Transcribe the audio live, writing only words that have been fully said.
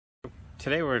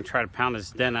Today we're going to try to pound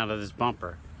this dent out of this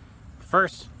bumper.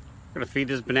 First, we're going to feed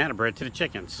this banana bread to the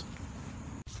chickens.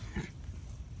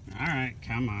 Alright,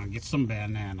 come on, get some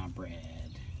banana bread.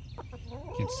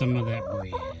 Get some of that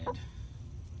bread.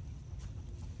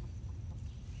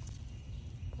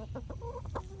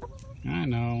 I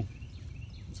know,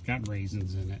 it's got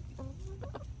raisins in it.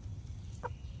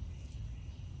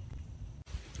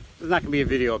 There's not going to be a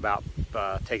video about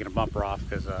taking a bumper off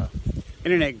because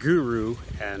internet guru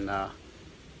and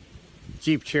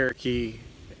Jeep Cherokee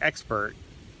expert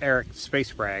Eric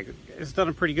Spacebrag has done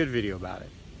a pretty good video about it.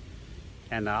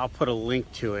 And I'll put a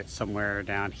link to it somewhere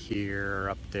down here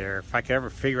or up there. If I could ever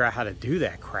figure out how to do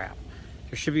that crap.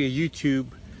 There should be a YouTube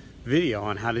video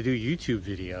on how to do YouTube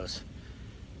videos.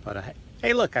 But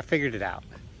hey, look, I figured it out.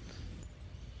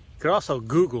 You could also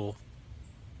Google.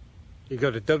 You go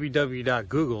to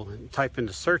www.google and type in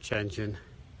the search engine,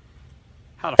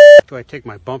 how the f do I take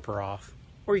my bumper off?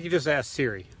 Or you can just ask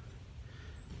Siri.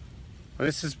 Well,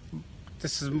 this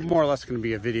is more or less going to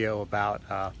be a video about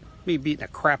me beating the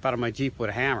crap out of my Jeep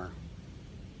with a hammer.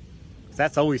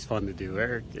 That's always fun to do,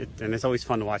 and it's always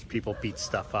fun to watch people beat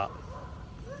stuff up.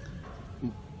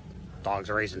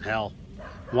 Dogs are raising hell.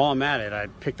 While I'm at it, I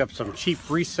picked up some cheap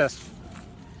recessed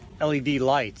LED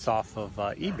lights off of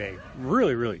eBay.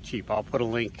 Really, really cheap. I'll put a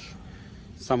link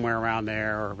somewhere around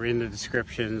there or in the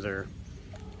descriptions, or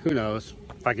who knows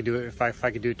if I could do it, if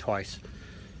I could do it twice.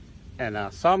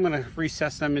 And so I'm going to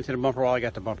recess them into the bumper while I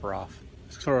got the bumper off.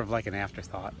 It's sort of like an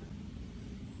afterthought.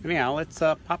 Anyhow, let's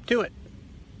pop to it.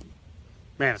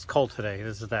 Man, it's cold today.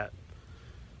 This is that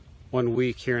 1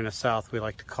 week here in the South we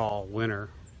like to call winter.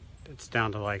 It's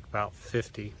down to like about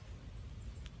 50.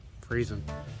 Freezing.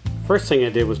 First thing I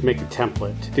did was make a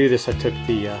template. To do this, I took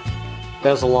the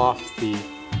bezel off the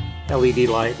LED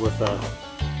light with a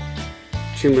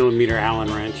 2mm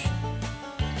Allen wrench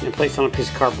and placed it on a piece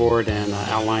of cardboard and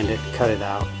outlined it, cut it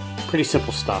out. Pretty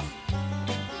simple stuff.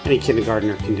 Any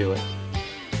kindergartner can do it.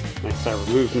 Next, I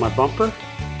removed my bumper,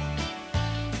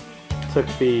 took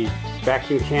the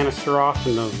vacuum canister off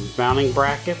and those mounting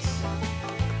brackets.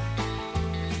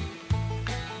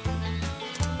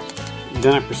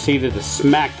 Then I proceeded to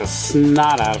smack the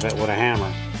snot out of it with a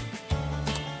hammer.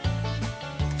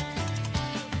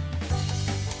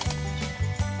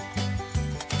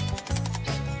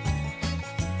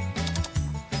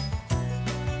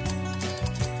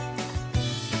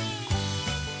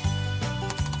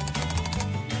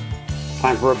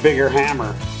 Time for a bigger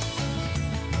hammer.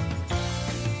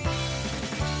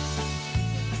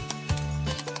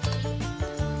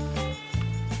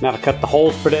 Now to cut the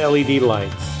holes for the LED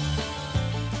lights.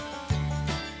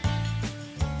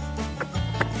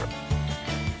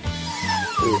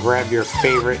 And grab your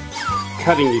favorite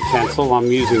cutting utensil. I'm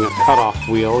using a cutoff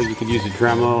wheel. You could use a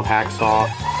Dremel,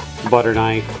 hacksaw, butter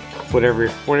knife,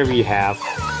 whatever you have.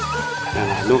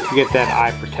 And don't forget that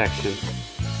eye protection.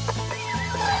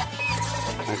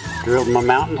 I drilled my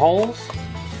mounting holes,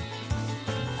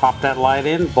 pop that light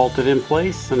in, bolt it in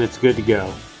place, and it's good to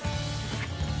go.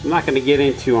 I'm not going to get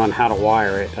into on how to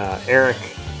wire it. Eric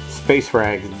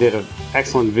Spacebrag did an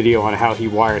excellent video on how he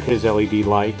wired his LED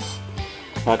lights.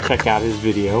 Check out his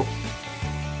video.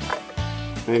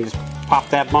 And then just pop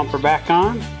that bumper back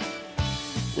on,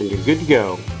 and you're good to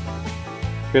go.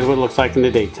 Here's what it looks like in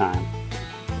the daytime.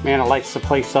 Man, it lights the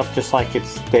place up just like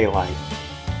it's daylight.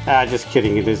 Just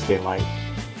kidding, it is daylight.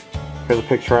 Here's a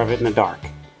picture of it in the dark.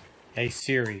 Hey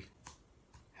Siri,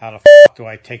 how the f do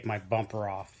I take my bumper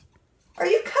off? Are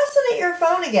you cussing at your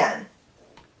phone again?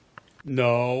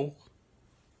 No.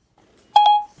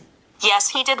 Yes,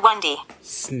 he did 1D.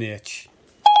 Snitch.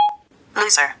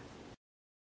 Loser.